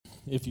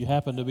if you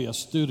happen to be a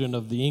student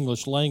of the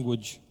English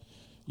language,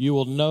 you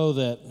will know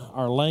that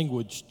our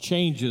language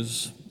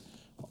changes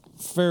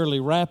fairly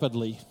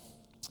rapidly.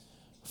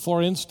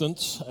 For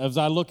instance, as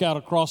I look out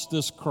across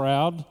this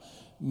crowd,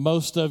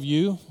 most of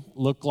you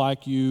look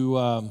like you,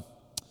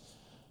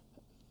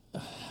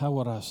 how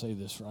would I say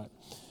this right?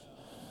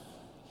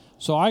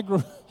 So I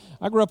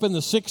grew up in the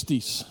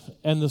 60s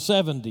and the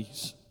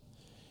 70s.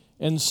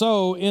 And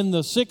so in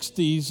the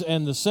 60s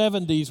and the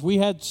 70s, we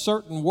had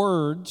certain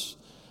words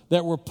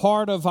that were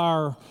part of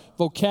our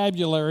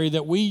vocabulary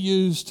that we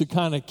used to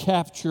kind of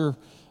capture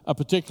a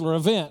particular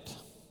event.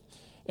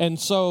 And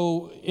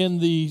so in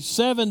the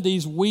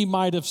 70s, we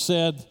might have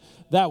said,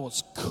 that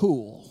was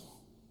cool.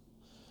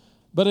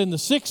 But in the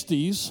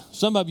 60s,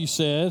 some of you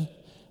said,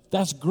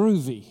 that's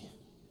groovy.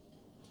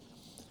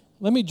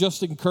 Let me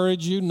just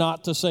encourage you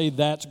not to say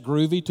that's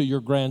groovy to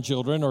your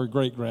grandchildren or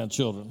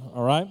great-grandchildren,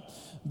 all right?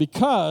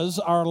 Because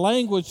our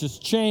language has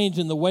changed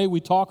in the way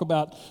we talk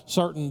about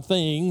certain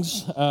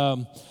things,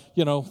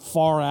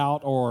 far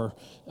out or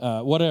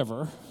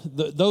whatever.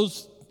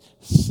 Those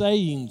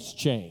sayings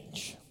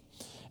change.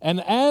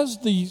 And as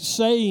the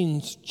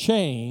sayings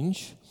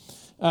change,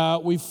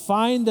 we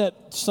find that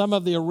some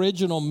of the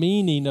original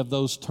meaning of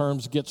those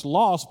terms gets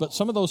lost, but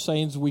some of those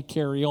sayings we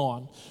carry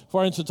on.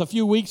 For instance, a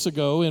few weeks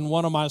ago in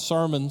one of my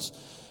sermons,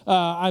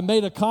 I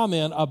made a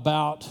comment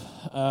about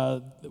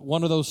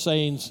one of those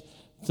sayings,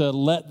 to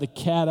let the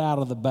cat out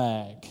of the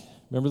bag.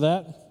 Remember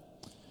that?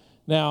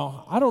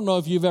 Now, I don't know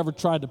if you've ever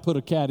tried to put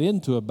a cat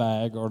into a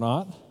bag or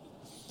not,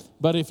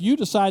 but if you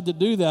decide to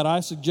do that,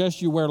 I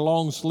suggest you wear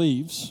long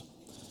sleeves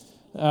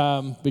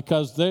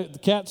because the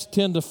cats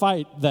tend to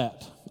fight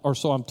that, or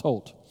so I'm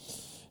told.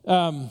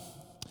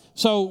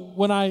 So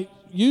when I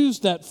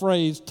use that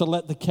phrase, to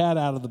let the cat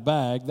out of the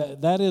bag,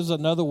 that is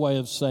another way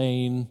of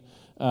saying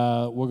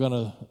we're going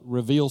to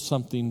reveal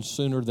something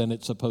sooner than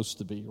it's supposed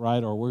to be,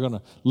 right? Or we're going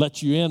to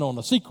let you in on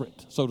a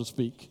secret, so to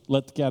speak,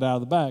 let the cat out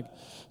of the bag.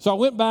 So I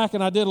went back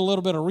and I did a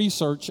little bit of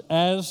research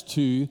as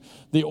to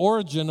the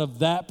origin of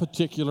that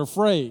particular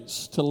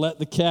phrase, to let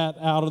the cat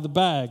out of the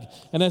bag.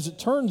 And as it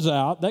turns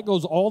out, that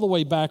goes all the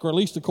way back, or at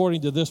least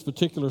according to this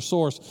particular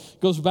source,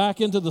 goes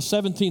back into the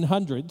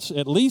 1700s,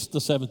 at least the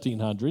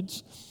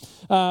 1700s.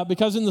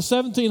 Because in the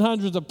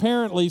 1700s,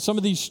 apparently, some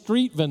of these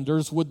street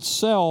vendors would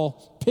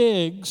sell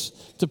pigs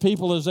to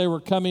people as they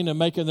were coming and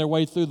making their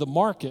way through the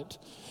market.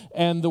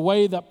 And the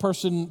way that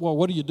person, well,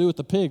 what do you do with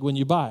the pig when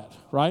you buy it,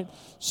 right?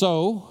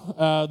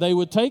 So they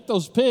would take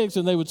those pigs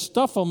and they would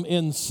stuff them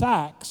in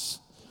sacks,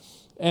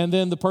 and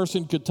then the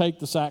person could take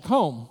the sack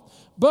home.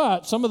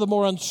 But some of the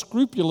more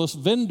unscrupulous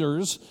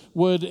vendors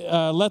would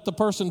let the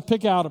person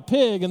pick out a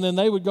pig, and then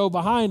they would go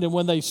behind, and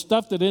when they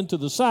stuffed it into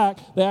the sack,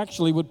 they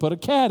actually would put a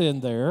cat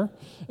in there.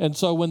 And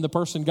so when the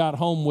person got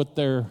home with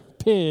their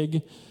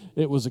pig,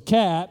 it was a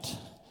cat,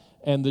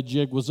 and the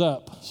jig was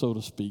up, so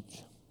to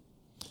speak.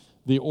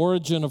 The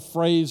origin of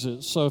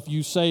phrases. So if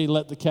you say,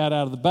 let the cat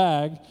out of the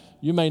bag,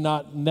 you may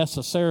not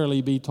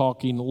necessarily be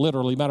talking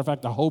literally. Matter of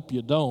fact, I hope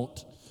you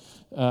don't.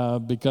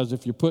 Because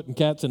if you're putting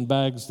cats in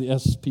bags, the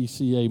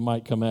SPCA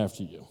might come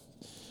after you.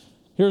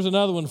 Here's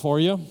another one for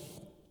you.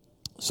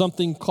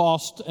 Something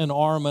cost an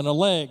arm and a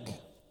leg.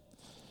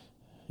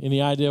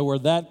 Any idea where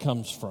that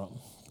comes from?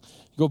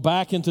 Go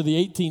back into the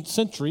 18th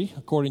century,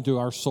 according to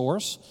our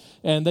source,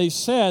 and they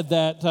said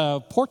that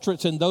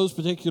portraits in those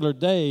particular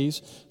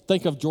days,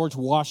 think of George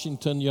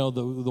Washington,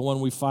 the one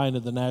we find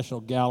in the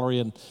National Gallery,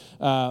 and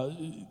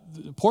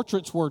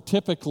portraits were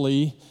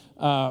typically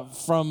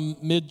from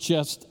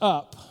mid-chest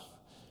up,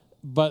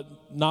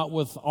 but not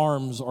with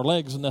arms or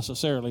legs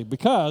necessarily,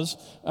 because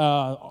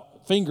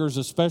fingers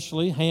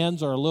especially,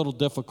 hands are a little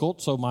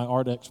difficult, so my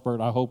art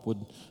expert, I hope,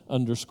 would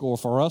underscore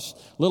for us.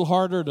 A little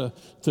harder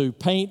to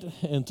paint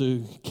and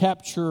to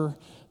capture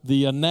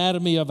the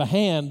anatomy of a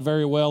hand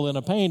very well in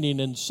a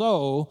painting, and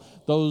so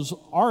those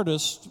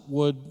artists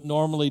would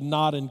normally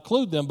not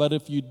include them, but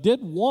if you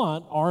did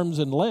want arms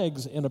and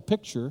legs in a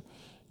picture,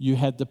 you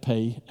had to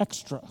pay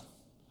extra.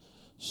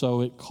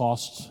 So it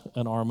costs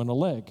an arm and a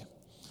leg.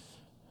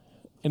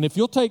 And if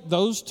you'll take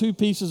those two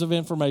pieces of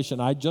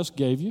information I just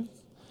gave you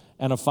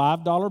and a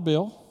 $5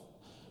 bill,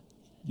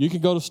 you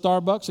can go to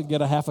Starbucks and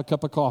get a half a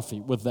cup of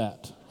coffee with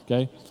that,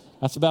 okay?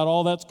 That's about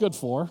all that's good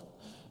for,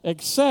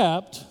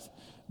 except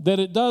that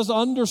it does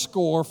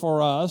underscore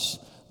for us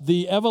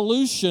the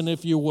evolution,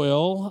 if you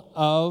will,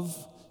 of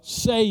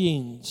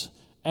sayings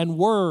and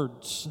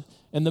words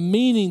and the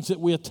meanings that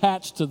we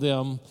attach to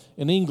them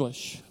in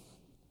English.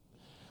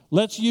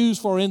 Let's use,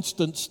 for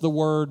instance, the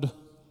word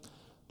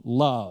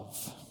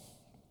love.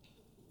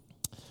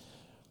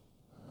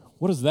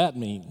 What does that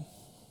mean?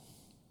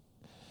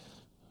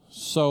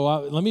 So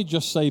let me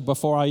just say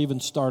before I even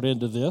start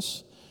into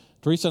this,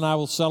 Teresa and I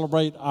will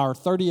celebrate our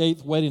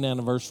 38th wedding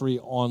anniversary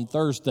on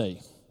Thursday,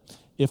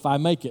 if I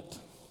make it.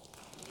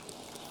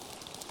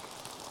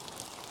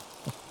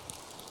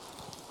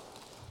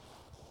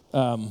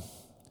 I'm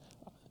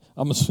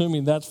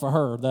assuming that's for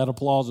her. That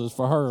applause is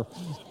for her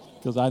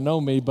because I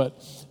know me.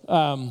 But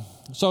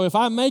so if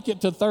I make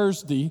it to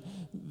Thursday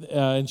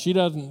and she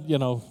doesn't,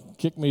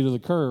 kick me to the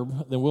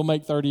curb, then we'll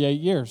make 38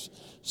 years.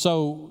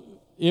 So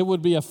it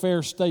would be a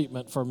fair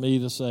statement for me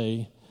to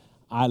say,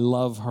 I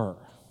love her.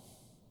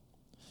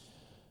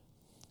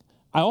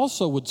 I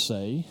also would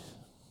say,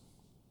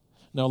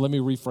 no, let me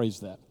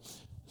rephrase that.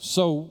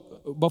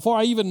 So before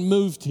I even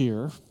moved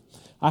here,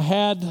 I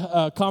had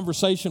a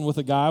conversation with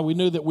a guy. We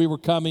knew that we were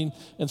coming,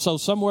 and so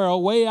somewhere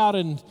way out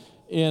in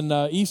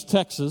East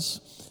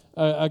Texas,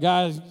 a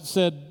guy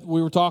said,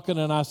 we were talking,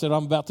 and I said,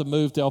 I'm about to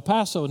move to El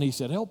Paso, and he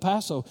said, El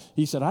Paso?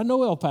 He said, I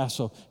know El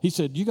Paso. He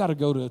said, you got to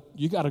go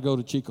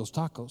to Chico's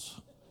Tacos.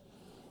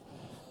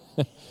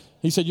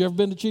 He said, you ever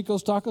been to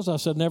Chico's Tacos? I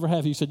said, never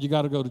have. He said, you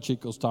got to go to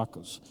Chico's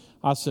Tacos.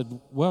 I said,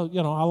 well,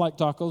 I like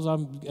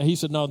tacos. He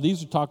said, no,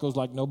 these are tacos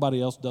like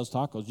nobody else does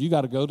tacos. You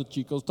got to go to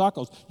Chico's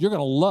Tacos. You're going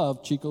to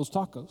love Chico's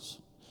Tacos.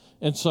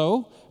 And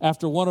so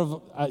after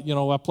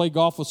I play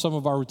golf with some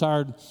of our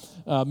retired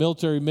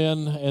military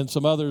men and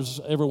some others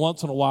every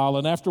once in a while.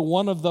 And after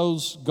one of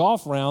those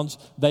golf rounds,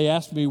 they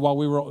asked me while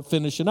we were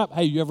finishing up,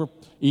 hey, you ever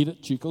eat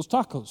at Chico's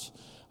Tacos?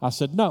 I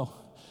said, no.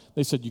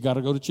 They said, you got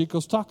to go to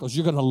Chico's Tacos.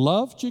 You're going to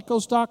love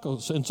Chico's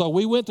Tacos. And so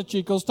we went to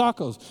Chico's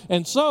Tacos.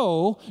 And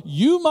so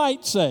you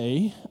might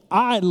say,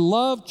 I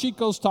love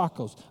Chico's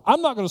Tacos.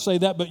 I'm not going to say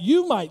that, but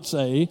you might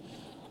say,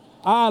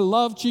 I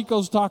love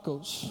Chico's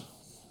Tacos.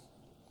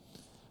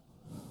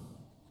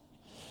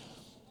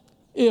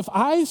 If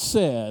I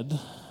said,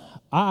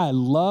 I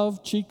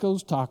love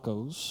Chico's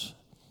Tacos,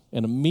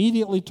 and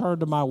immediately turned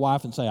to my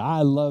wife and say,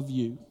 I love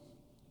you,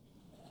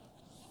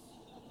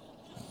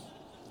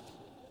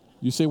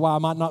 you see why I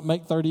might not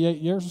make 38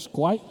 years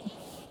quite?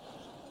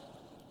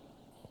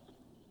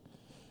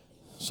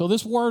 So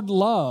this word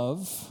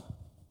love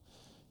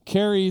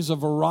carries a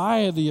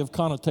variety of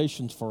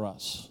connotations for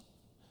us.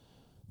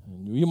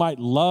 You might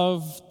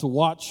love to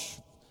watch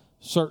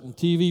certain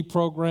TV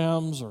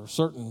programs or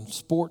certain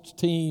sports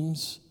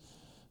teams.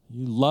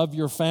 You love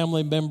your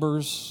family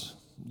members.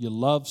 You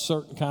love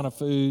certain kind of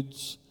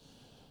foods.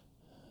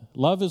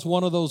 Love is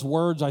one of those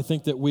words I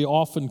think that we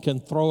often can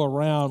throw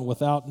around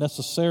without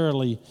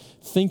necessarily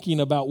thinking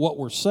about what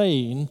we're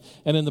saying.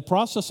 And in the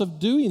process of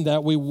doing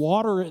that, we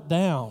water it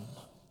down.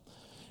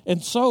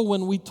 And so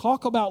when we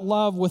talk about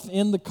love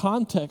within the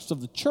context of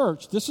the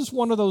church, this is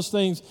one of those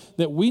things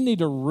that we need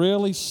to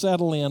really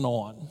settle in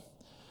on.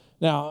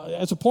 Now,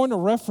 as a point of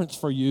reference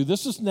for you,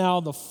 this is now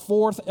the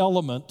fourth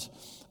element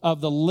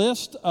of the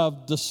list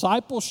of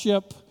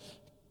discipleship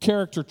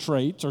character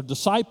traits or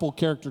disciple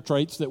character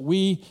traits that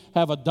we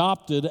have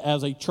adopted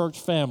as a church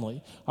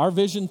family. Our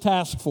Vision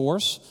Task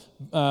Force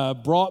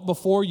brought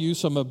before you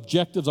some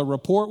objectives, a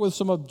report with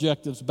some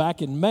objectives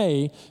back in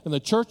May, and the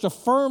church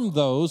affirmed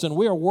those, and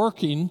we are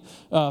working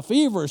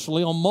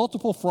feverishly on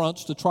multiple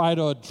fronts to try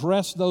to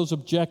address those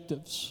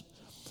objectives.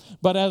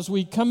 But as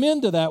we come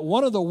into that,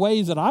 one of the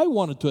ways that I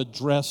wanted to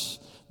address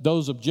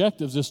those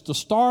objectives is to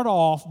start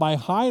off by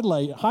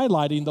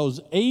highlighting those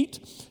 8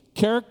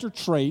 character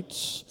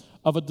traits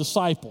of a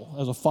disciple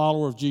as a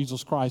follower of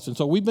Jesus Christ. And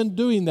so we've been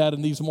doing that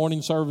in these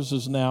morning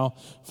services now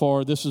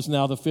this is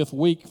now the 5th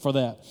week for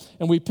that.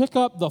 And we pick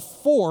up the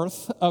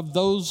 4th of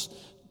those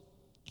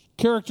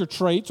character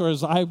traits, or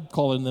as I'm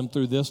calling them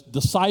through this,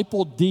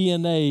 disciple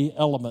DNA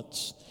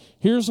elements.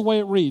 Here's the way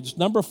it reads.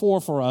 Number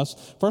 4 for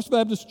us, First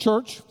Baptist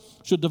Church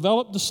should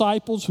develop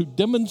disciples who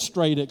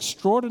demonstrate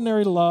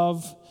extraordinary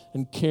love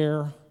and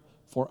care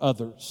for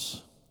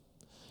others.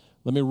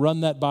 Let me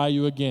run that by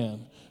you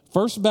again.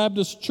 First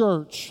Baptist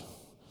Church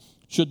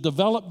should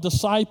develop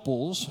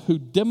disciples who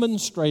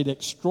demonstrate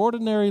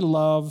extraordinary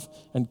love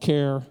and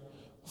care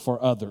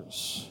for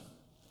others.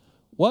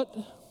 What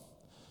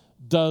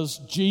does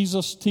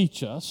Jesus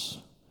teach us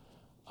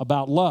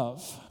about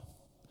love?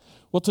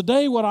 Well,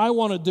 today what I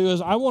want to do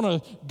is I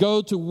want to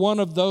go to one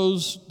of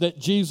those that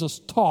Jesus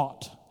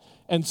taught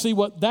and see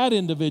what that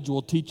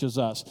individual teaches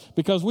us.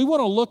 Because we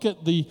want to look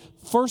at the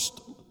first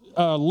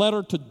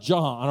letter to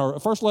John, or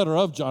first letter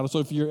of John. So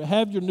if you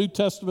have your New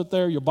Testament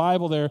there, your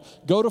Bible there,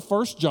 go to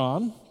 1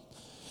 John.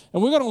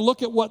 And we're going to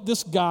look at what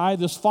this guy,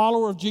 this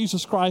follower of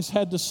Jesus Christ,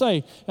 had to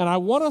say. And I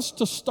want us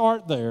to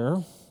start there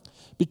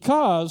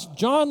because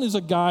John is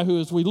a guy who,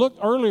 as we looked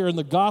earlier in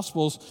the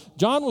Gospels,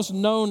 John was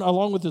known,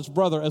 along with his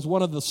brother, as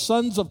one of the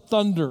sons of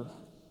thunder.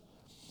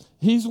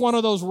 He's one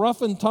of those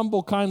rough and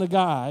tumble kind of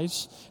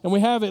guys. And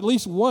we have at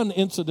least one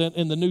incident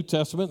in the New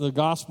Testament, the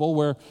Gospel,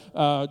 where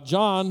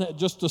John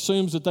just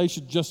assumes that they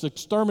should just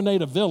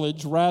exterminate a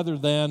village rather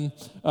than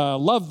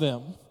love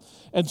them.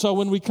 And so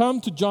when we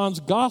come to John's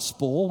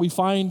Gospel, we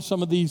find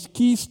some of these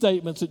key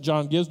statements that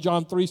John gives.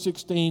 John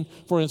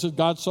 3:16, for instance,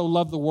 God so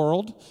loved the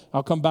world.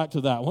 I'll come back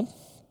to that one.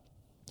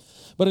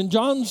 But in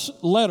John's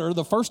letter,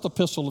 the first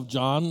epistle of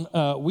John,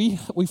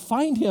 we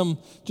find him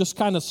just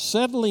kind of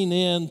settling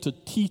in to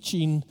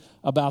teaching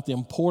about the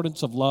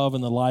importance of love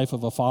in the life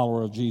of a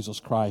follower of Jesus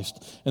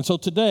Christ. And so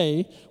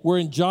today, we're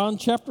in 1 John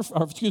chapter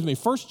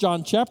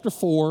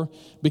 4,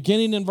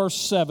 beginning in verse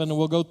 7, and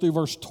we'll go through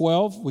verse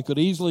 12. We could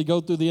easily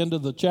go through the end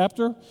of the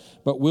chapter,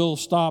 but we'll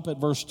stop at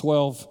verse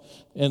 12,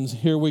 and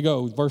here we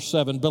go, verse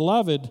 7.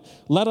 Beloved,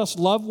 let us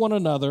love one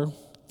another,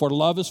 for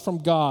love is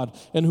from God.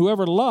 And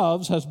whoever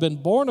loves has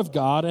been born of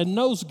God and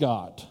knows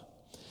God.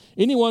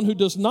 Anyone who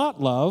does not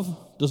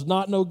love does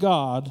not know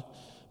God,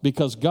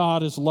 because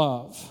God is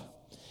love.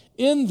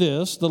 In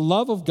this, the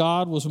love of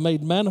God was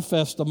made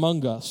manifest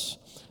among us,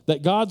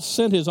 that God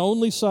sent his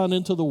only Son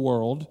into the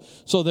world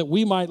so that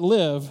we might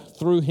live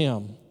through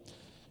him.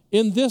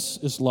 In this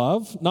is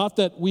love, not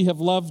that we have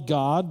loved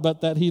God,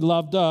 but that he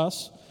loved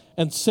us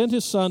and sent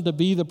his Son to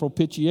be the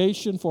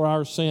propitiation for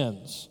our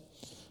sins.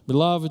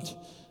 Beloved,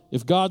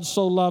 if God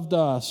so loved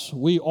us,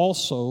 we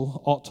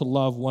also ought to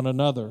love one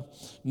another.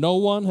 No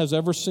one has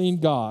ever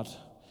seen God.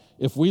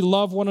 If we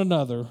love one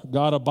another,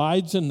 God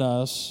abides in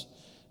us,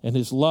 and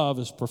his love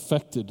is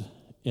perfected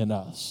in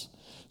us.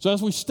 So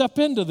as we step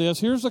into this,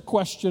 here's a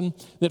question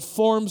that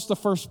forms the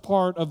first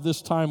part of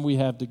this time we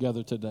have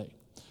together today.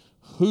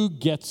 Who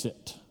gets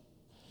it?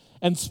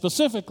 And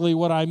specifically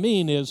what I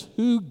mean is,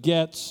 who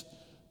gets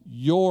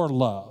your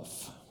love?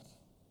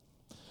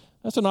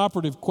 That's an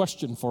operative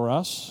question for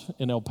us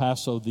in El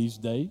Paso these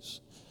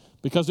days,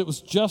 because it was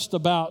just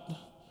about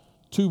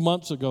 2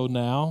 months ago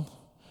now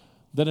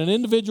that an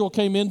individual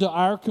came into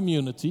our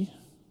community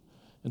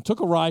and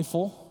took a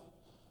rifle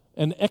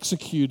and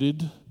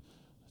executed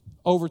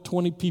over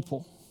 20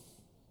 people.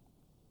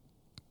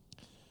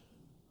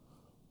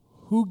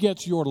 Who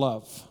gets your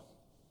love?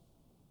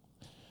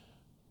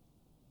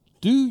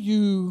 Do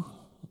you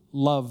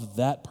love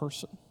that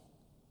person?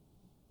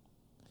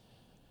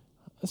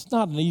 It's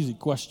not an easy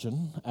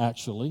question,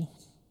 actually.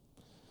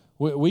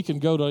 We can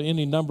go to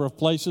any number of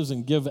places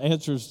and give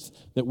answers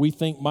that we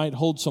think might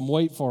hold some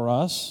weight for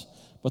us.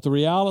 But the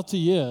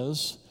reality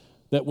is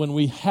that when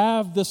we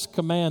have this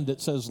command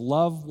that says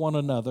love one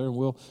another, and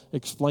we'll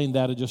explain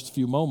that in just a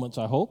few moments,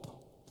 I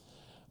hope.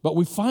 But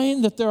we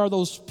find that there are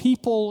those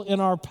people in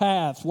our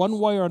path, one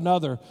way or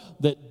another,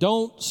 that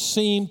don't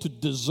seem to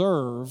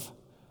deserve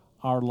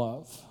our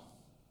love.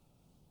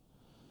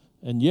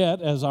 And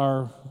yet, as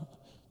our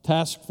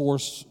task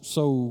force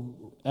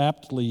so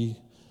aptly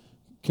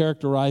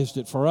characterized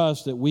it for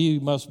us, that we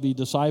must be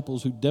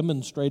disciples who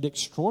demonstrate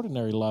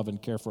extraordinary love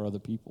and care for other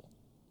people.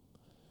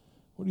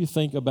 What do you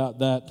think about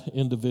that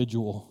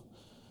individual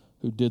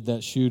who did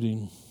that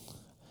shooting?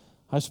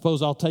 I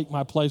suppose I'll take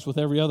my place with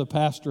every other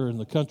pastor in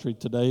the country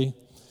today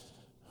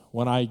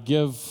when I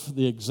give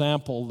the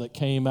example that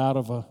came out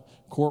of a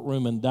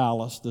courtroom in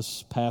Dallas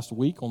this past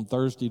week, on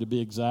Thursday to be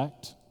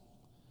exact.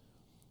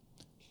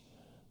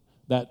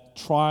 That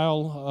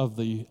trial of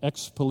the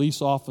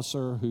ex-police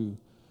officer who,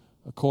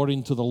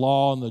 according to the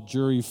law and the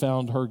jury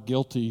found her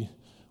guilty,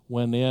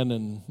 went in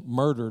and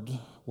murdered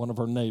one of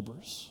her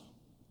neighbors.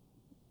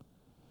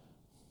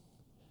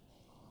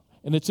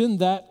 And it's in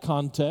that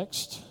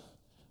context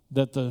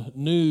that the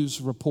news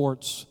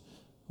reports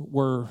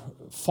were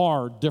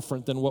far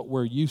different than what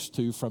we're used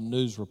to from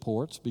news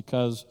reports,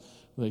 because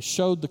they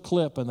showed the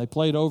clip and they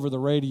played over the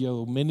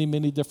radio many,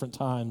 many different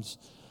times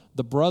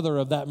the brother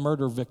of that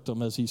murder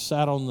victim as he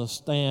sat on the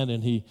stand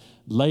and he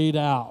laid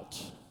out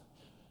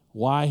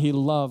why he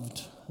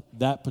loved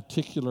that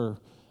particular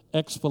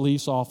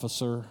ex-police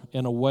officer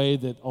in a way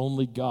that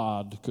only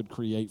God could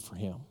create for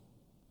him.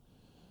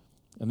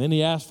 And then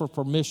he asked for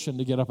permission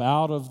to get up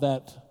out of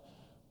that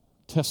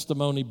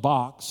testimony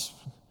box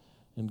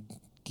and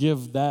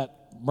give that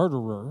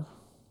murderer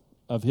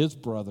of his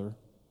brother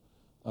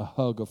a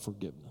hug of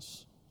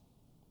forgiveness.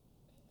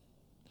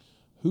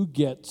 Who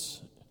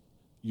gets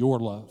your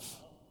love?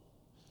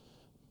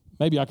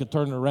 Maybe I could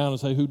turn it around and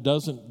say, who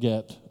doesn't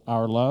get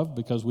our love?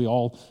 Because we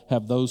all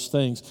have those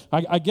things.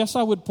 I guess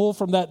I would pull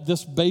from that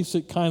this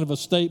basic kind of a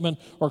statement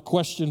or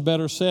question,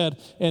 better said,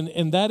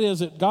 and that is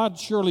that God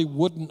surely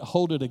wouldn't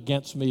hold it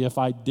against me if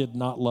I did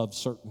not love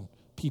certain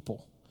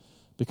people,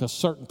 because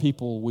certain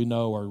people we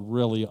know are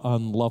really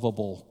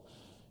unlovable,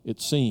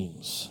 it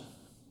seems.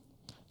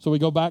 So we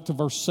go back to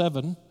verse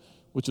 7,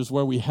 which is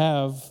where we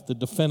have the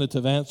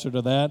definitive answer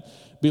to that.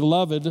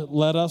 Beloved,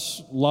 let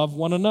us love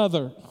one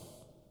another.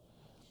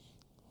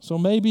 So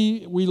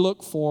maybe we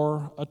look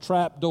for a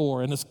trap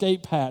door, an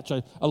escape hatch,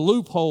 a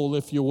loophole,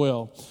 if you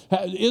will.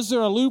 Is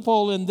there a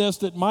loophole in this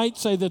that might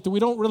say that we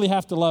don't really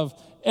have to love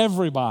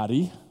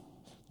everybody,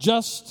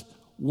 just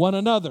one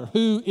another?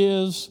 Who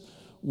is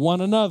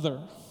one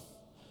another?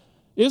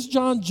 Is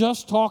John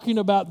just talking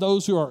about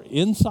those who are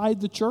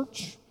inside the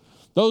church?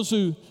 Those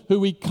who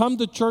we come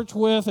to church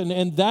with,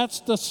 and that's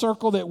the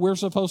circle that we're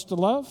supposed to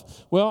love?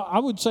 Well, I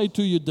would say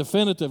to you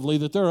definitively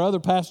that there are other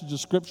passages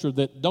of Scripture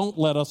that don't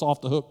let us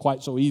off the hook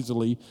quite so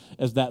easily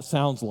as that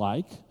sounds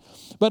like.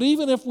 But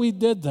even if we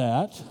did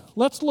that,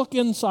 let's look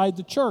inside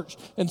the church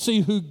and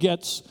see who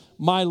gets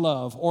my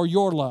love or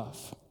your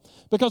love.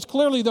 Because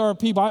clearly there are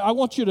people, I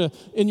want you to,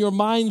 in your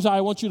mind's eye,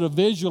 I want you to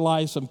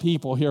visualize some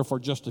people here for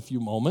just a few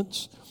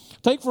moments.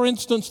 Take, for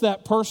instance,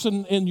 that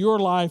person in your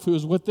life who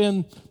is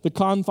within the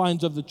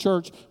confines of the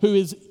church who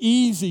is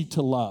easy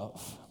to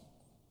love.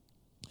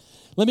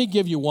 Let me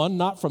give you one,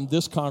 not from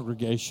this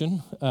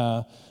congregation,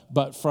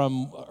 but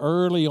from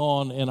early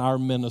on in our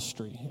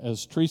ministry.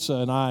 As Teresa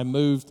and I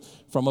moved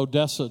from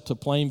Odessa to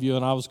Plainview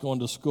and I was going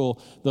to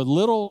school, the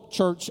little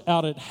church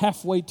out at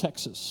Halfway,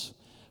 Texas,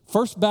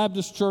 First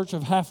Baptist Church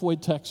of Halfway,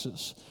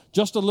 Texas.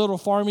 Just a little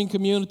farming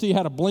community,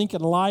 had a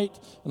blinking light,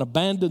 an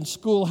abandoned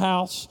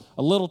schoolhouse,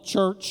 a little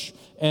church,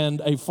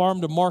 and a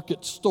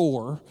farm-to-market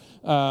store.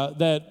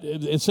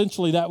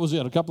 That was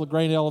it. A couple of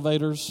grain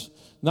elevators.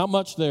 Not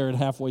much there at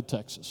Halfway,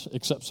 Texas,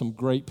 except some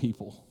great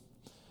people.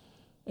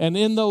 And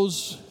in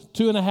those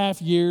 2.5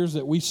 years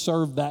that we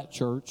served that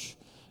church,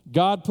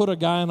 God put a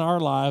guy in our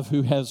life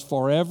who has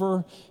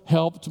forever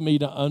helped me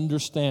to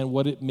understand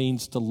what it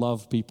means to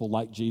love people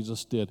like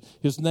Jesus did.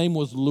 His name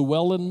was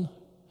Llewellyn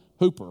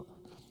Hooper,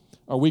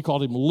 or we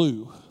called him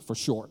Lou for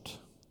short.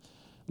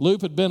 Lou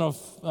had been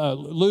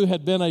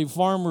a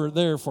farmer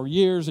there for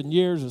years and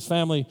years. His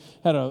family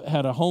had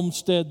a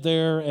homestead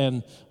there,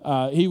 and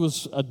he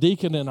was a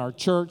deacon in our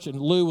church. And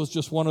Lou was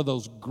just one of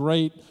those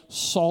great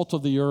salt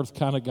of the earth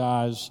kind of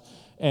guys.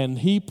 And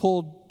he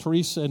pulled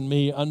Teresa and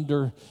me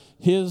under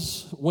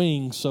his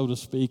wing, so to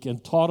speak,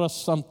 and taught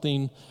us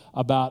something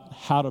about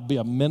how to be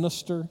a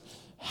minister,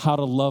 how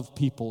to love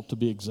people, to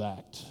be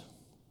exact.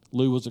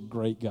 Lou was a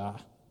great guy.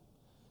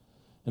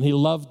 And he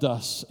loved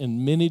us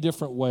in many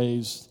different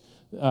ways,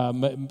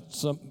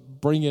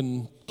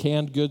 bringing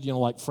canned goods,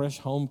 like fresh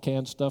home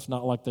canned stuff,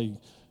 not like they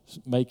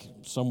make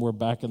somewhere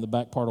back in the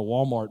back part of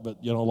Walmart,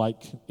 but,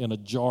 like in a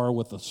jar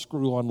with a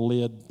screw-on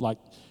lid, like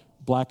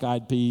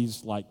black-eyed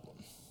peas, like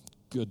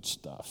good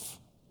stuff.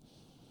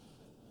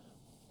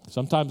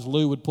 Sometimes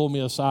Lou would pull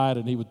me aside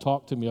and he would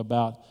talk to me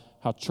about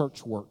how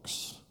church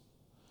works.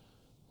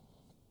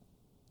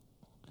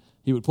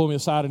 He would pull me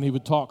aside and he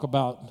would talk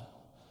about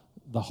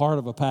the heart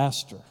of a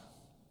pastor.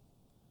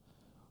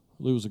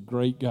 Lou was a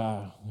great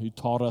guy who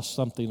taught us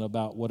something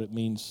about what it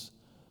means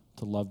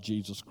to love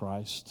Jesus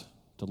Christ,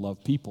 to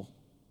love people.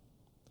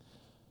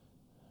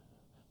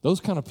 Those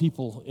kind of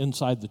people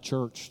inside the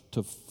church,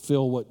 to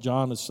fill what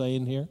John is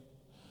saying here,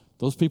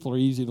 those people are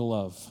easy to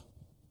love.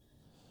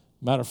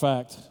 Matter of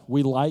fact,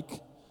 we like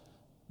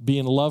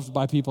being loved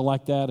by people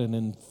like that, and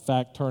in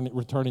fact,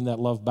 returning that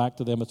love back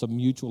to them. It's a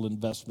mutual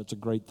investment. It's a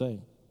great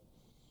thing.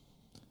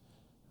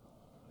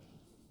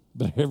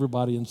 But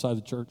everybody inside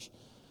the church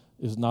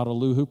is not a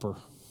Lou Hooper.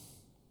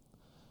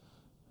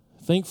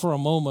 Think for a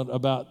moment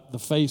about the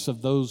face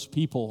of those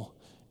people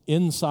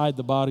inside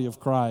the body of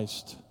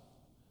Christ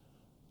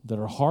that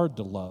are hard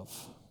to love.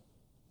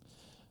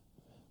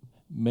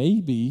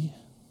 Maybe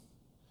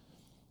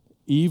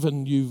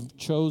even you've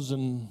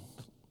chosen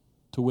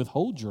to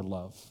withhold your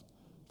love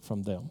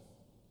from them.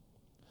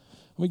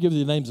 Let me give you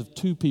the names of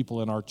 2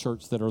 people in our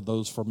church that are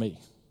those for me.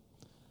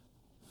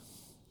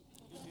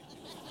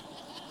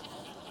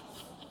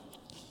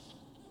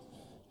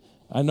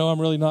 I know I'm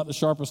really not the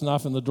sharpest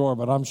knife in the drawer,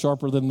 but I'm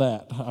sharper than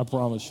that, I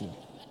promise you.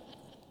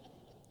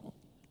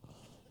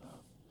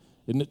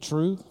 Isn't it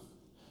true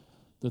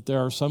that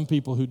there are some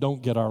people who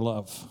don't get our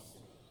love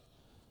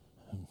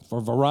for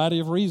a variety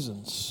of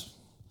reasons,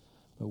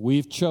 but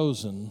we've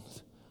chosen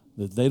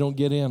that they don't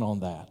get in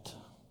on that?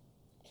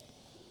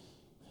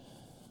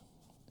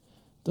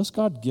 Does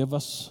God give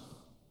us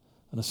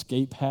an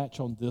escape hatch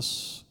on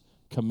this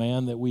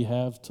command that we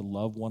have to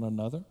love one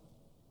another?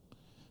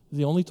 Is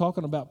he only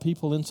talking about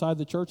people inside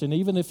the church? And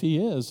even if he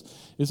is,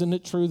 isn't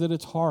it true that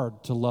it's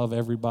hard to love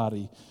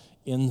everybody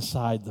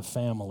inside the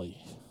family,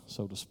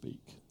 so to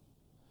speak?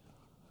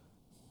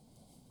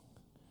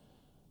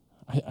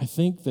 I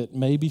think that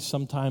maybe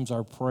sometimes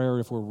our prayer,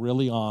 if we're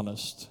really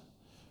honest,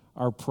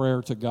 our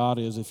prayer to God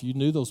is, if you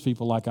knew those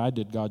people like I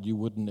did, God, you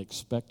wouldn't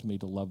expect me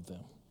to love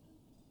them.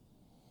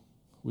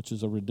 Which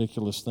is a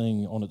ridiculous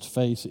thing on its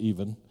face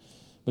even.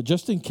 But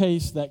just in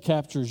case that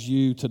captures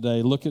you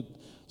today, look at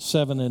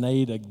 7 and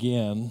 8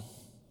 again.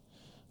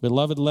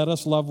 Beloved, let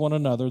us love one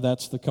another.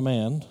 That's the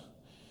command.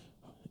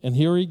 And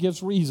here he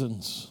gives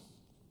reasons.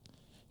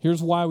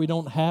 Here's why we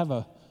don't have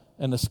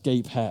an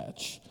escape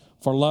hatch.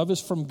 For love is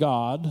from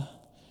God,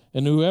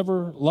 and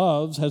whoever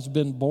loves has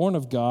been born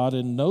of God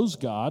and knows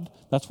God.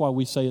 That's why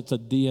we say it's a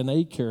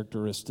DNA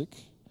characteristic.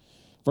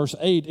 Verse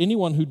 8,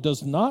 anyone who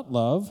does not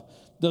love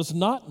does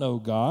not know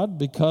God,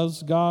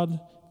 because God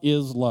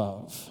is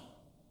love.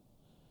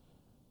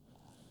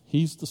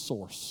 He's the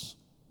source.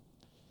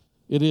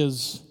 It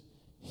is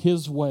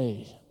his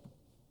way.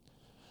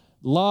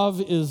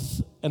 Love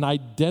is an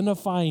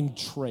identifying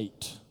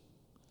trait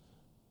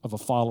of a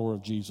follower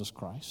of Jesus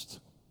Christ.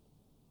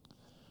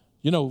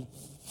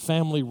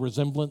 Family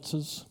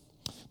resemblances.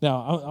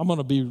 Now, I'm going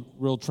to be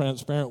real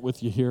transparent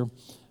with you here.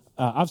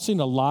 I've seen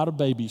a lot of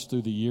babies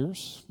through the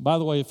years. By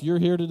the way, if you're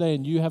here today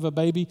and you have a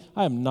baby,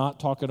 I am not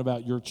talking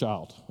about your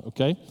child,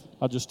 okay?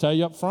 I'll just tell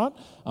you up front,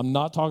 I'm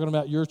not talking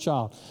about your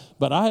child.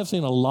 But I have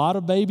seen a lot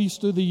of babies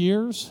through the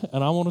years,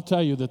 and I want to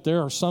tell you that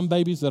there are some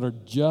babies that are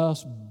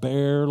just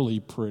barely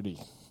pretty.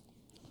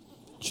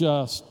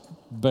 Just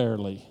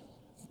barely.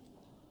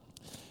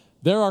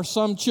 There are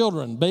some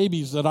children,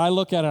 babies, that I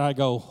look at and I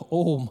go,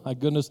 oh my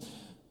goodness,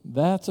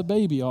 that's a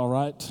baby, all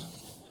right.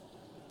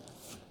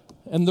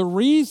 And the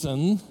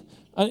reason,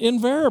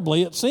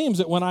 invariably, it seems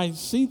that when I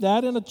see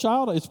that in a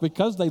child, it's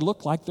because they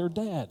look like their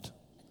dad.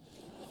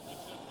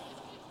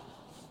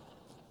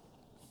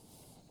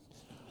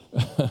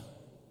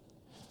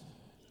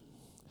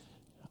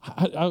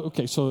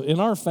 Okay, so in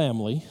our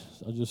family,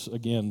 I'll just,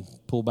 again,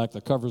 pull back the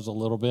covers a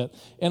little bit.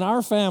 In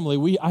our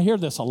family, I hear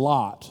this a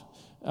lot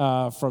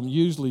from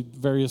usually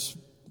various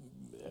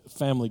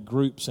family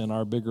groups in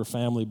our bigger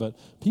family, but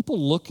people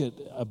look at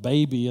a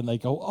baby and they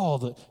go,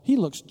 oh, he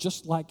looks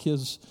just like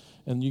his,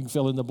 and you can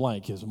fill in the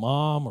blank, his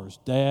mom or his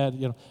dad.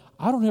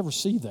 I don't ever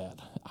see that.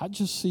 I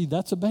just see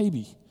that's a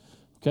baby,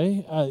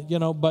 okay?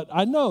 But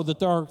I know that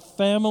there are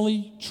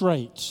family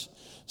traits.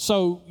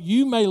 So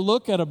you may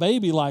look at a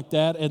baby like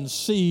that and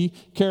see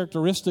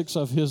characteristics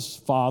of his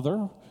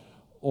father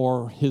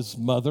or his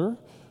mother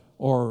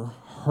or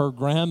her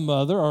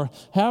grandmother, or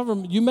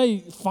however, you may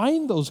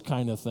find those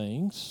kind of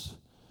things,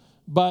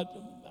 but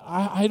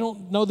I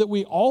don't know that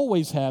we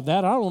always have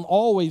that. I don't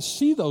always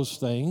see those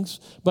things,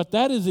 but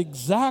that is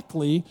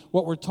exactly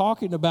what we're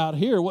talking about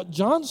here, what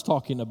John's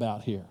talking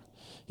about here.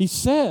 He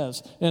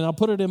says, and I'll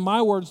put it in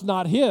my words,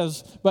 not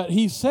his, but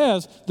he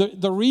says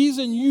the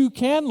reason you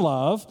can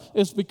love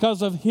is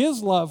because of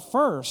his love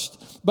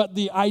first. But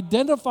the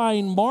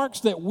identifying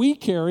marks that we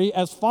carry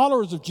as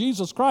followers of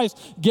Jesus Christ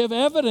give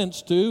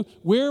evidence to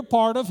we're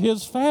part of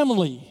his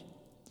family.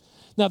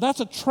 Now, that's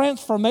a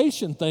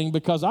transformation thing,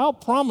 because I'll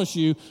promise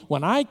you,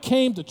 when I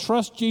came to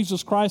trust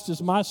Jesus Christ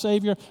as my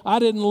Savior, I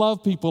didn't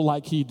love people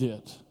like he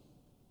did.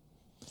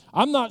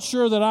 I'm not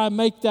sure that I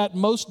make that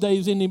most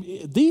days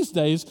these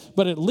days,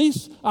 but at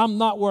least I'm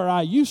not where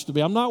I used to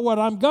be. I'm not what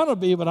I'm going to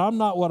be, but I'm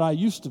not what I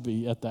used to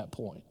be at that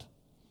point.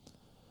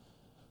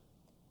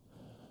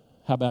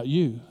 How about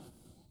you?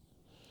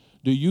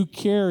 Do you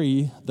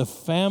carry the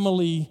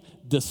family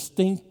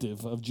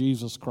distinctive of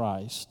Jesus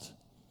Christ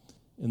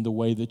in the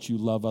way that you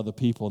love other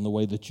people, in the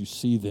way that you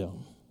see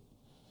them?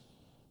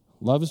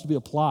 Love is to be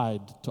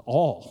applied to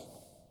all,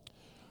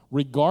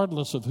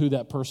 regardless of who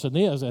that person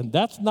is. And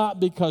that's not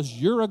because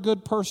you're a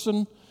good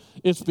person.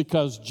 It's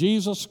because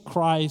Jesus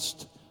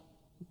Christ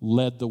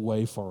led the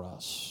way for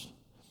us.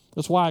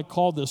 That's why I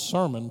titled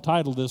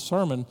this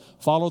sermon,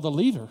 Follow the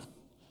Leader.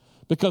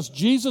 Because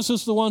Jesus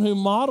is the one who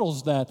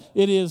models that.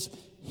 It is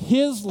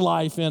his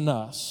life in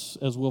us,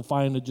 as we'll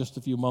find in just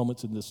a few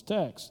moments in this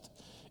text.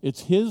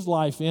 It's his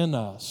life in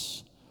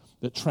us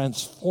that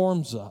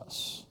transforms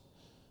us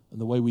in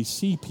the way we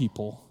see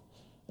people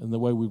and the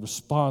way we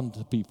respond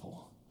to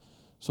people.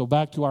 So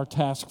back to our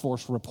task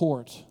force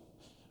report.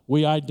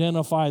 We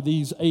identify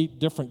these 8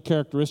 different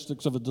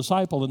characteristics of a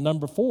disciple. And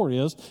number 4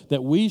 is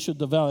that we should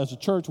develop, as a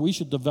church, we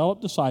should develop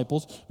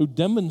disciples who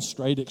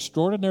demonstrate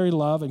extraordinary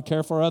love and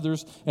care for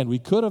others. And we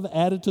could have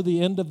added to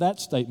the end of that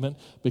statement,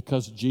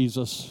 because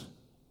Jesus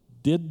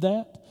did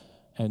that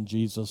and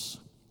Jesus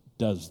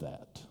does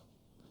that.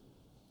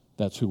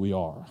 That's who we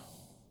are.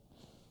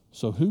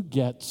 So who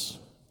gets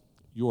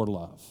your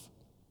love?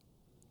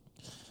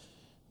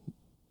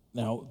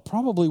 Now,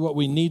 probably what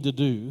we need to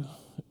do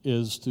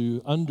is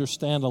to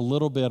understand a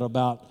little bit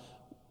about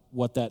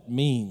what that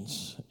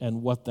means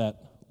and what that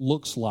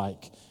looks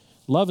like.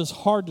 Love is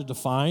hard to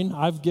define.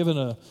 I've given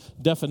a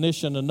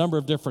definition a number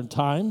of different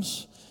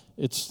times.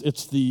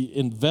 It's the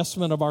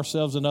investment of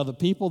ourselves in other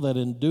people, that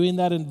in doing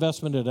that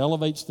investment, it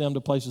elevates them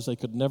to places they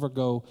could never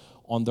go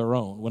on their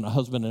own. When a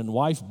husband and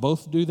wife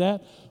both do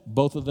that,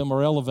 both of them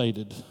are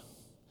elevated.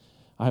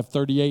 I have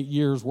 38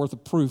 years worth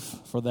of proof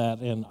for that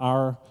in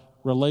our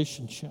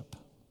relationship.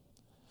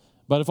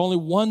 But if only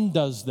one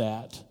does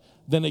that,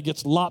 then it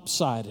gets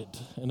lopsided,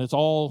 and it's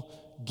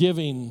all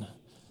giving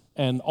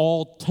and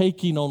all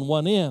taking on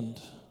one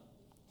end.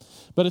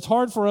 But it's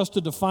hard for us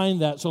to define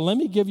that, so let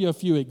me give you a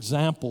few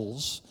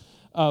examples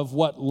of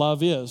what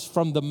love is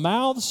from the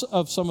mouths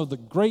of some of the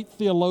great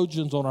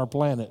theologians on our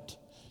planet,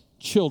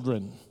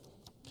 children.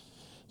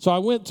 So I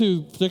went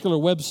to a particular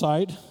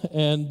website,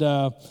 and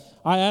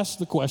I asked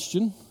the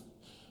question,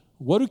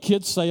 what do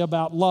kids say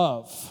about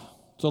love?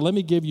 So let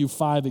me give you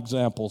 5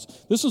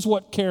 examples. This is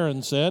what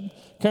Karen said.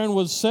 Karen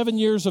was 7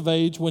 years of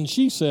age when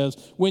she says,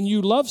 when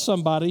you love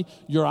somebody,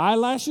 your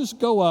eyelashes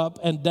go up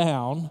and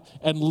down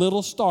and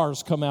little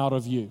stars come out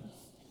of you.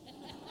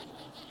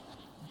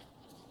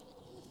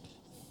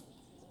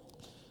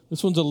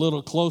 This one's a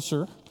little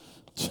closer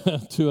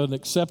to an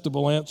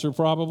acceptable answer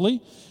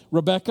probably.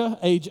 Rebecca,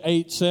 age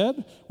 8,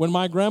 said, when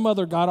my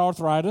grandmother got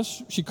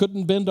arthritis, she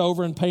couldn't bend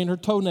over and paint her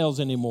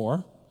toenails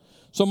anymore.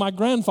 So my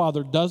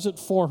grandfather does it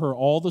for her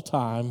all the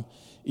time,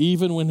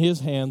 even when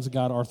his hands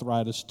got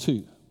arthritis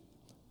too.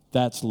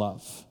 That's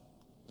love.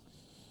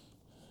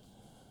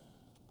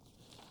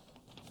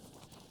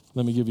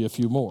 Let me give you a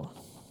few more.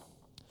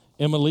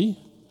 Emily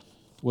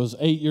was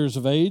 8 years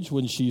of age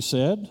when she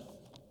said,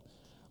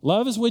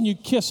 love is when you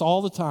kiss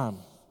all the time.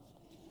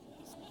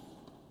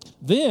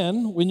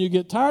 Then, when you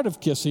get tired of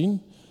kissing,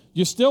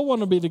 you still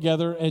want to be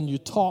together and you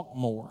talk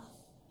more.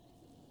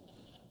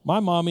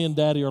 My mommy and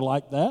daddy are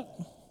like that.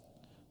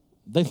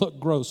 They look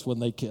gross when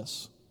they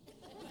kiss.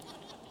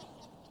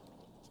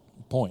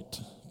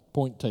 Point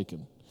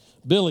taken.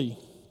 Billy,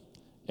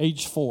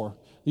 age 4.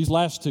 These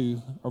last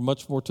 2 are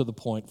much more to the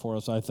point for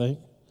us, I think.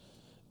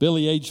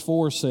 Billy, age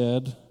 4,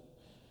 said,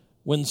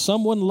 when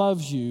someone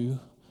loves you,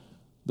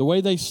 the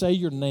way they say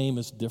your name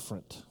is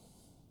different.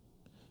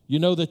 you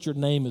know that your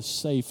name is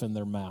safe in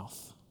their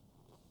mouth.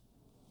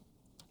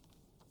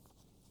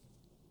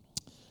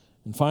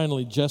 And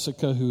finally,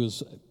 Jessica, who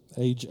is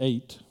age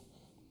 8,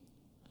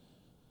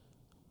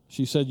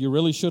 she said, you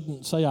really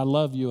shouldn't say I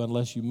love you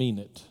unless you mean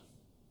it.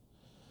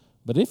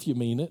 But if you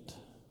mean it,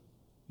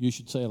 you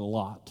should say it a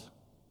lot.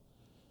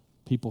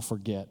 People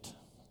forget.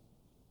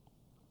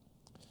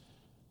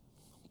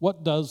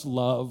 What does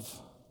love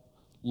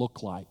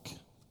look like?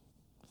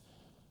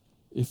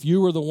 If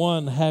you were the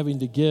one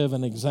having to give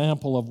an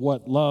example of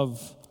what love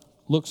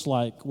looks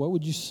like, what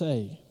would you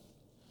say?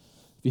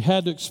 If you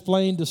had to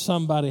explain to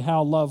somebody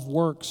how love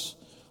works,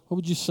 what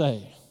would you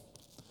say?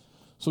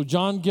 So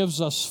John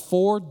gives us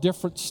 4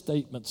 different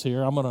statements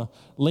here. I'm going to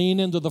lean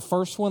into the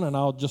first one, and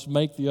I'll just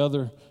make the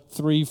other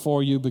 3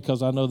 for you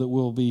because I know that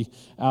we'll be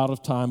out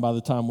of time by the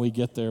time we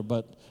get there.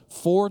 But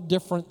 4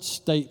 different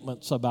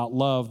statements about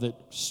love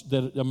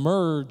that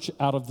emerge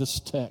out of this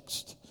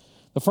text.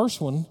 The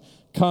first one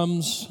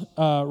comes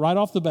right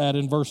off the bat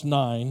in verse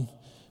 9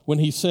 when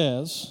he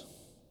says,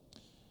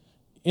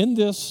 in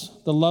this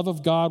the love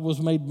of God was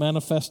made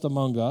manifest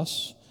among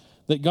us,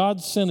 that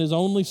God sent his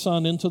only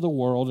Son into the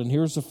world, and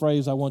here's the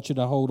phrase I want you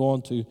to hold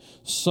on to,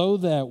 so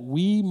that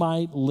we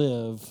might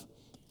live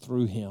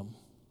through him.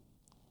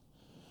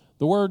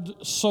 The word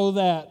so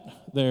that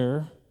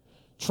there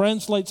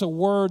translates a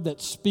word that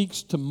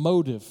speaks to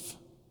motive.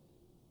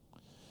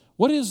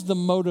 What is the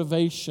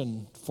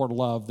motivation for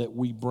love that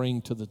we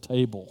bring to the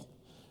table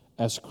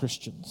as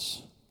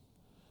Christians?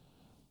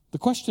 The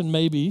question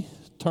maybe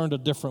turned a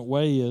different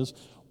way is,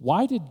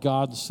 why did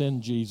God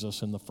send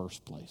Jesus in the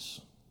first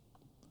place?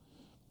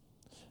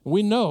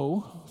 We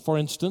know, for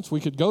instance, we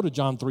could go to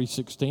John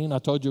 3:16. I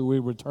told you we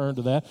return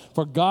to that.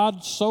 For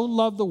God so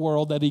loved the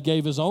world that he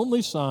gave his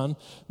only Son,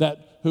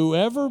 that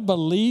whoever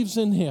believes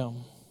in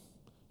him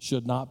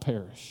should not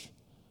perish,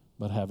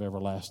 but have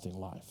everlasting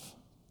life.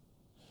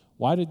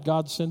 Why did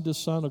God send his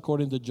Son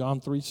according to John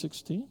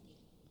 3:16?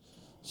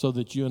 So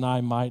that you and I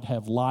might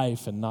have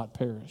life and not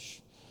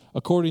perish.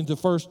 According to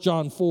 1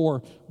 John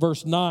 4,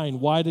 verse 9,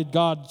 why did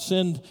God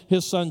send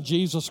his Son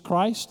Jesus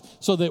Christ?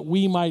 So that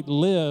we might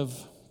live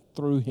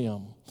through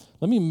him.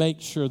 Let me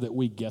make sure that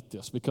we get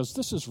this, because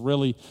this is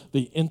really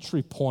the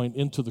entry point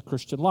into the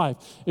Christian life.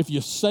 If you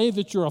say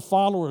that you're a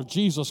follower of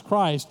Jesus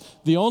Christ,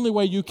 the only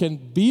way you can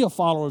be a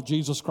follower of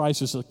Jesus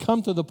Christ is to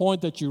come to the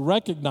point that you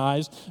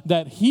recognize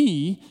that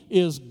he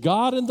is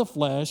God in the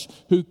flesh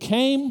who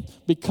came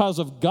because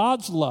of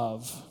God's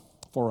love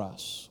for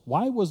us.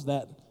 Why was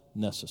that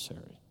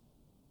necessary?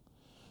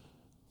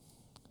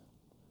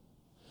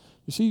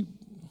 You see,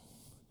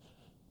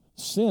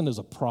 sin is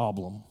a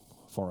problem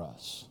for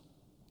us.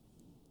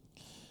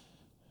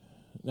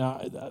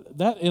 Now,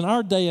 that in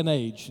our day and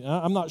age,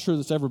 I'm not sure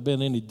that's ever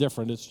been any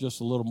different. It's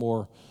just a little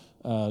more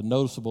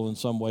noticeable in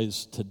some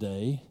ways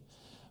today.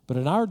 But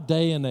in our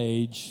day and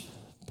age,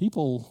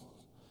 people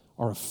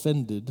are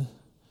offended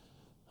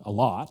a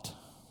lot.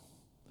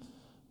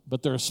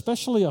 But they're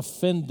especially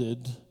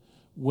offended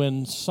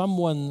when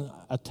someone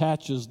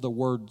attaches the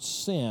word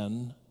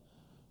sin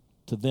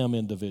to them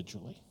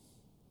individually.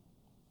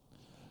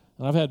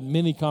 And I've had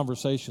many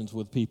conversations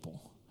with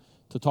people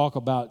to talk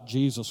about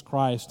Jesus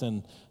Christ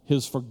and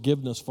his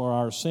forgiveness for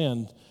our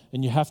sin.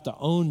 And you have to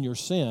own your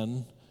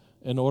sin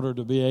in order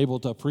to be able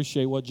to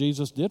appreciate what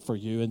Jesus did for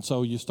you. And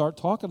so you start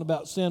talking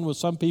about sin with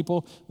some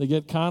people, they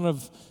get kind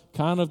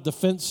of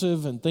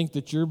defensive and think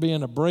that you're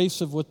being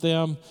abrasive with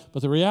them.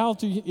 But the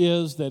reality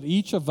is that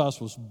each of us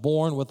was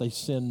born with a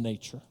sin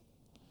nature.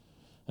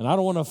 And I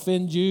don't want to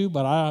offend you,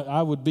 but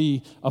I would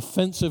be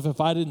offensive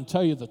if I didn't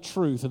tell you the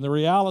truth. And the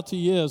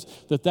reality is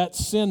that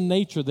sin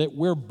nature that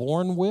we're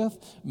born with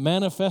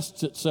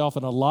manifests itself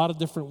in a lot of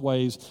different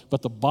ways.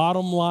 But the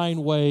bottom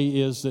line way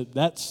is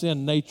that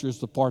sin nature is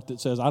the part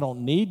that says, I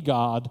don't need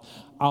God.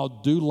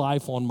 I'll do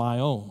life on my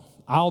own.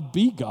 I'll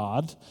be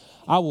God.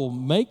 I will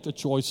make the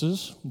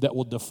choices that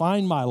will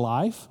define my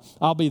life.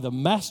 I'll be the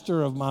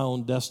master of my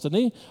own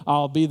destiny.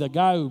 I'll be the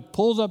guy who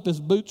pulls up his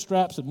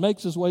bootstraps and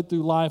makes his way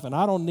through life, and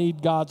I don't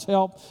need God's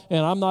help,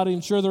 and I'm not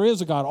even sure there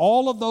is a God.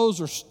 All of those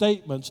are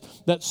statements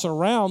that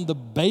surround the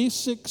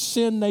basic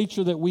sin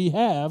nature that we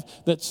have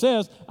that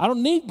says, I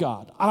don't need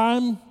God.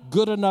 I'm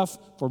good enough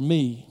for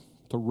me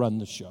to run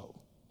the show.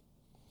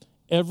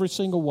 Every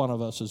single one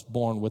of us is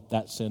born with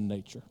that sin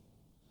nature.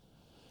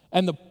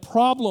 And the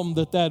problem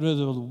that is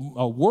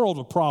a world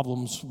of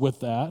problems with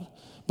that,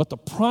 but the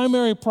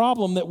primary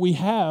problem that we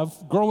have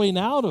growing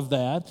out of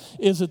that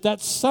is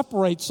that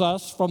separates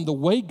us from the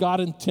way God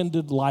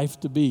intended life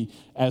to be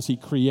as he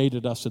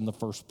created us in the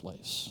first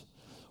place.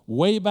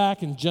 Way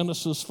back in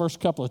Genesis, first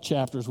couple of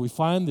chapters, we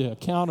find the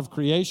account of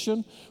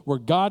creation where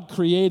God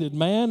created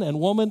man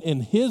and woman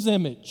in his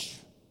image.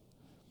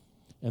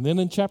 And then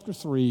in chapter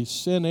 3,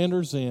 sin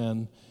enters in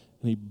and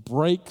he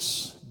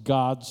breaks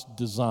God's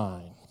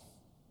design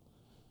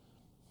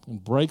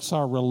and breaks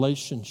our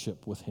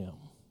relationship with him.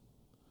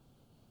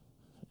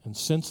 And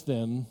since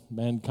then,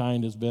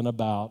 mankind has been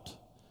about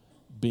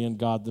being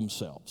God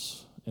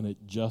themselves, and it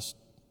just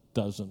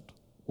doesn't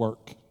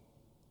work.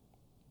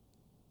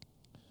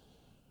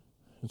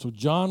 And so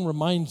John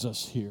reminds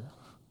us here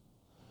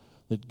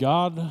that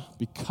God,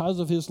 because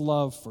of his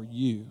love for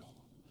you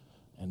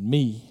and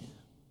me,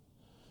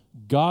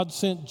 God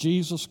sent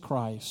Jesus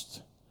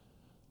Christ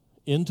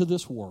into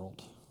this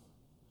world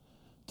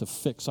to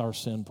fix our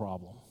sin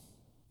problem.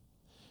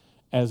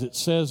 As it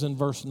says in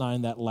verse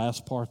 9, that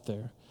last part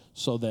there,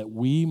 so that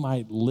we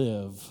might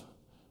live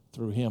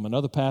through him.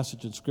 Another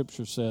passage in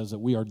Scripture says that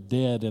we are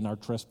dead in our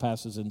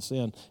trespasses and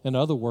sin. In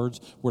other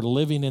words, we're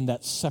living in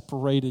that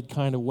separated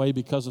kind of way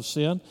because of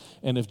sin.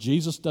 And if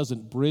Jesus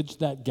doesn't bridge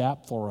that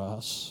gap for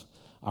us,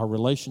 our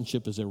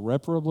relationship is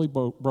irreparably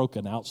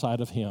broken outside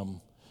of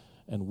him,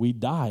 and we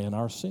die in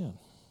our sin.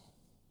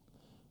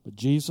 But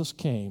Jesus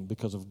came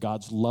because of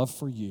God's love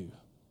for you.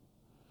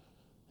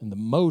 And the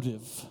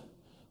motive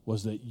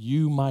was that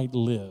you might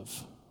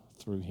live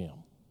through him.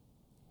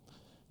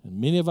 And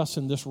many of us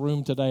in this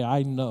room today,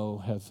 I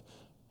know,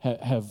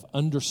 have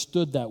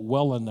understood that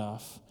well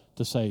enough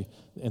to say,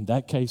 in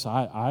that case,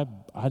 I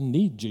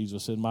need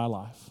Jesus in my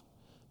life.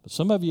 But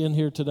some of you in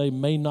here today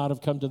may not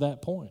have come to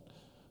that point.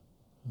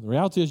 The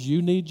reality is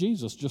you need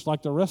Jesus, just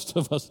like the rest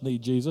of us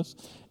need Jesus.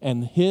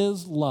 And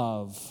his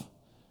love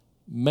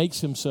makes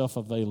himself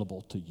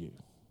available to you.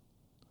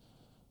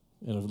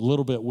 In a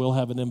little bit, we'll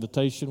have an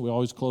invitation. We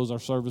always close our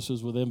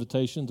services with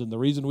invitations. And the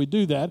reason we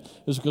do that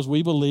is because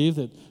we believe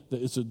that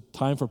it's a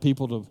time for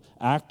people to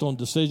act on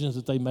decisions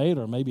that they made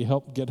or maybe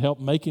get help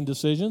making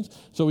decisions.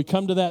 So we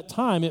come to that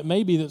time. It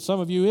may be that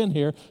some of you in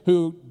here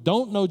who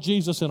don't know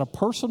Jesus in a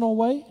personal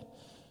way,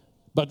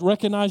 but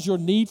recognize your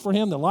need for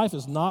him, that life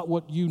is not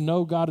what you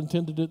know God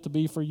intended it to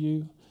be for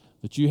you,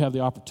 that you have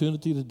the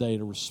opportunity today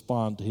to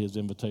respond to his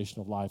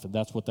invitation of life. And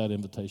that's what that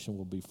invitation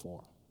will be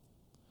for.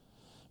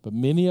 But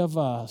many of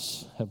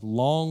us have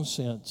long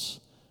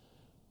since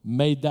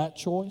made that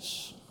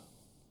choice,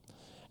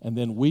 and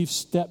then we've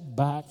stepped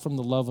back from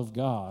the love of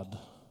God,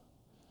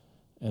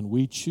 and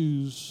we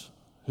choose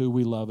who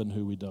we love and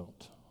who we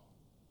don't.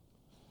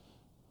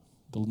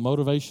 The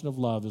motivation of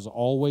love is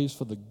always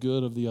for the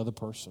good of the other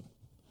person.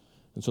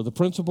 And so the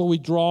principle we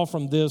draw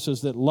from this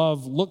is that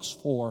love looks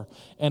for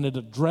and it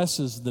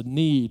addresses the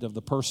need of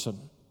the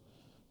person,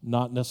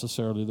 not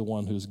necessarily the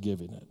one who's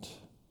giving it.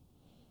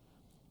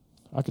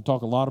 I could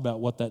talk a lot about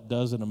what that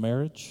does in a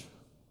marriage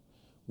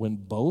when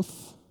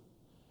both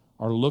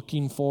are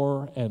looking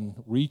for and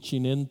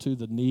reaching into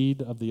the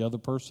need of the other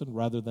person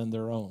rather than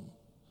their own.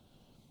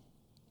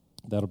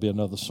 That'll be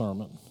another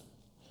sermon.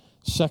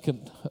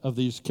 Second of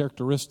these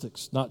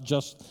characteristics, not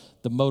just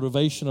the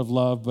motivation of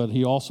love, but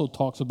he also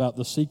talks about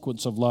the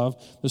sequence of love.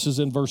 This is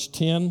in verse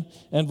 10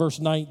 and verse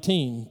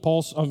 19.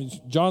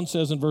 John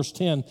says in verse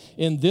 10,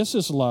 "In this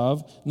is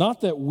love,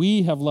 not that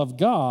we have loved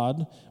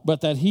God,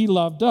 but that he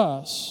loved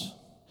us."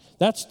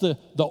 That's the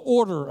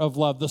order of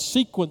love, the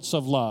sequence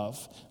of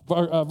love.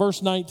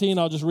 Verse 19,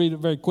 I'll just read it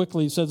very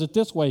quickly. He says it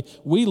this way: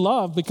 we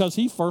love because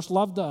he first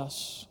loved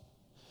us.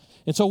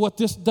 And so what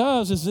this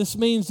does is this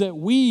means that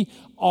we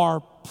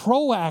are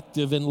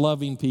proactive in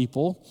loving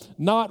people,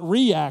 not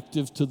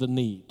reactive to the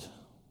need.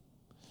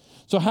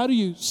 So how do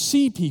you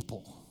see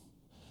people?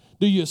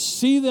 Do you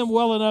see them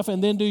well enough,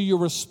 and then do you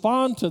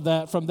respond to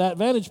that from that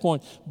vantage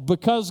point?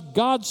 Because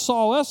God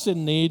saw us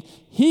in need,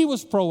 he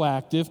was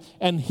proactive,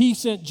 and he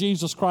sent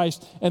Jesus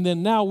Christ, and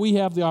then now we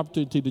have the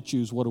opportunity to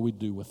choose what do we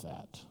do with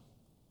that.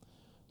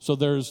 So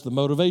there's the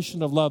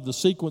motivation of love, the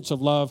sequence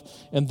of love,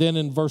 and then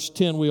in verse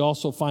 10 we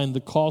also find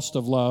the cost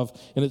of love.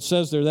 And it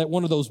says there that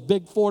one of those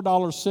big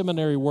 $4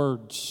 seminary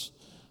words,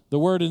 the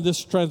word in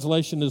this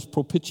translation is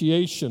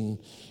propitiation.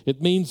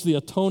 It means the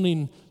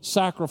atoning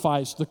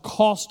sacrifice. The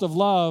cost of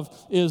love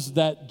is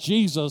that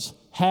Jesus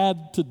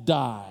had to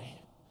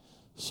die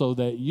so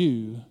that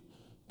you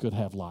could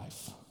have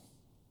life.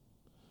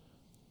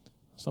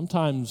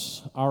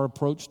 Sometimes our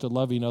approach to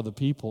loving other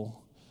people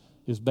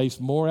is based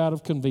more out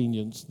of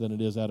convenience than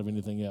it is out of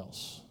anything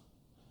else.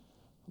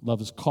 Love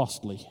is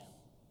costly.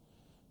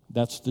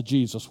 That's the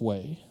Jesus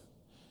way.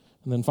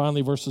 And then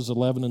finally, verses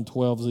 11 and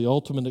 12 is the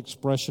ultimate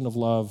expression of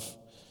love,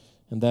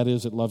 and that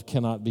is that love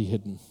cannot be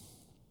hidden.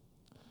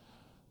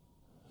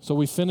 So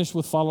we finished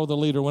with follow the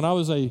leader. When I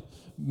was a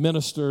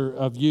minister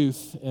of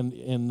youth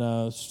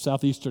in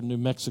southeastern New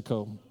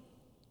Mexico,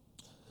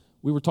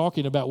 we were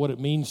talking about what it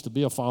means to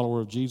be a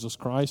follower of Jesus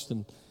Christ.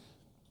 And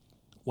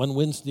one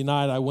Wednesday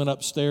night, I went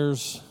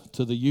upstairs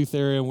to the youth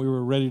area, and we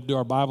were ready to do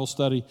our Bible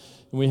study.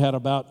 And we had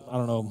about,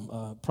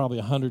 probably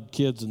 100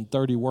 kids and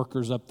 30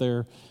 workers up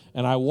there.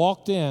 And I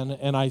walked in,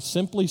 and I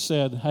simply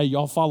said, "Hey,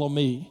 y'all follow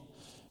me."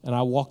 And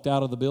I walked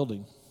out of the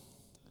building.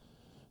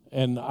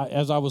 And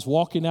as I was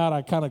walking out,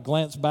 I kind of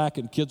glanced back,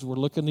 and kids were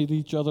looking at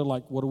each other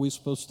like, what are we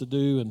supposed to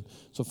do? And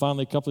so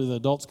finally, a couple of the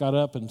adults got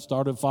up and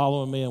started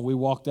following me, and we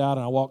walked out,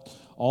 and I walked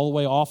all the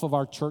way off of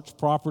our church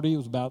property. It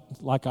was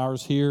about like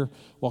ours here.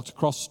 Walked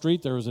across the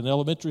street. There was an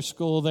elementary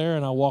school there,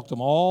 and I walked them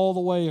all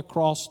the way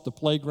across the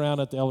playground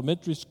at the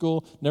elementary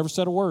school. Never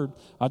said a word.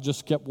 I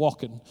just kept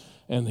walking.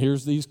 And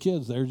here's these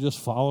kids. They're just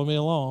following me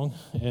along.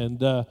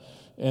 And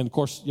of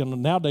course,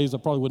 nowadays I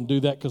probably wouldn't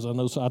do that because I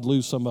know I'd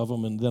lose some of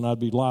them and then I'd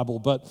be liable.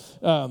 But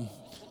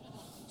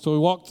So we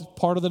walked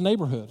part of the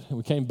neighborhood, and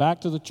we came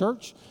back to the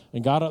church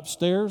and got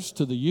upstairs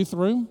to the youth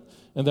room,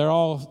 and they're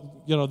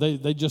all,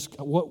 they just,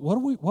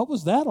 what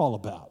was that all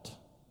about?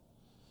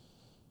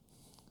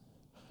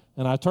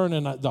 And I turned,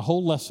 and the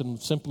whole lesson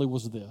simply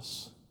was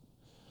this.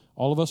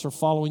 All of us are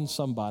following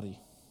somebody.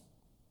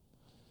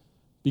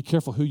 Be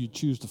careful who you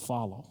choose to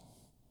follow.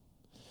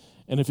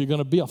 And if you're going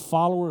to be a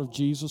follower of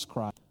Jesus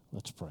Christ,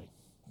 let's pray.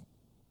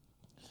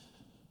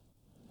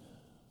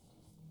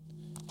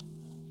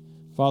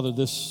 Father,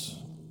 this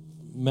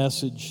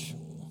message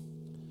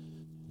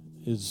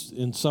is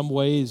in some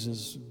ways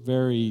is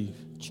very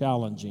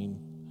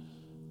challenging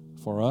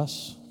for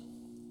us.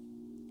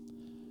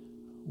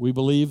 We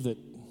believe that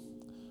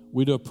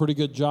we do a pretty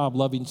good job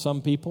loving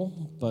some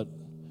people, but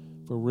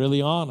if we're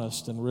really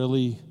honest and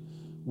really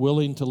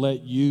willing to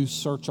let you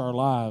search our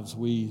lives,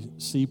 we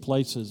see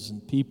places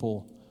and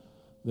people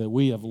that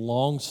we have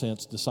long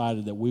since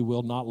decided that we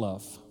will not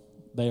love.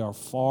 They are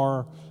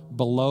far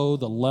below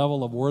the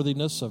level of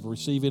worthiness of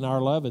receiving our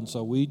love, and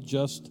so we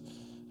just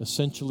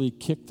essentially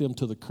kick them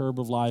to the curb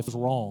of life. It's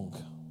wrong.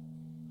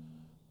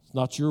 It's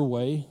not your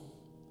way,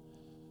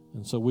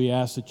 and so we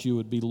ask that you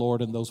would be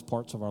Lord in those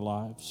parts of our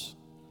lives.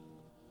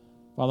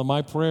 Father,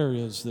 my prayer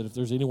is that if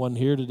there's anyone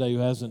here today who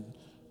hasn't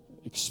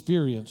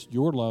experienced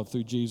your love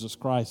through Jesus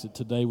Christ, that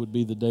today would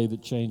be the day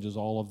that changes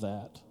all of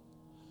that.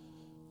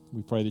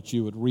 We pray that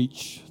you would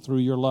reach through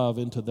your love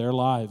into their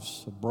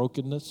lives of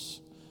brokenness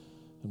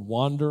and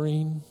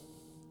wandering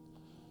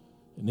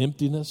and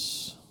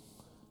emptiness,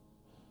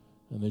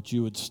 and that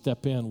you would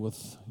step in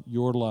with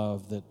your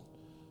love that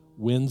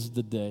wins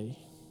the day.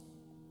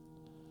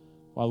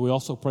 Father, we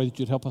also pray that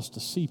you'd help us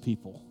to see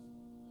people,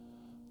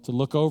 to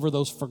look over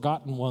those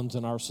forgotten ones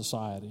in our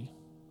society,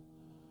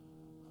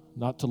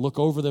 not to look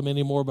over them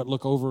anymore, but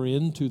look over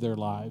into their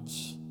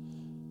lives,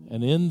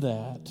 and in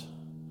that,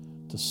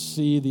 to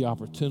see the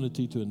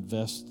opportunity to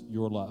invest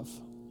your love.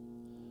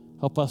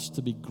 Help us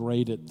to be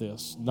great at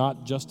this,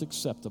 not just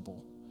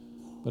acceptable,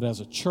 but as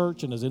a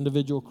church and as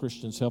individual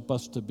Christians, help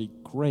us to be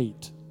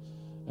great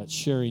at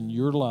sharing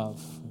your love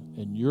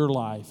and your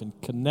life and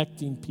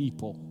connecting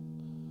people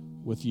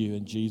with you.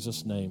 In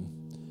Jesus'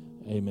 name,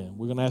 amen.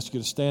 We're going to ask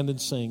you to stand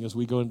and sing as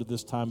we go into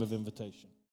this time of invitation.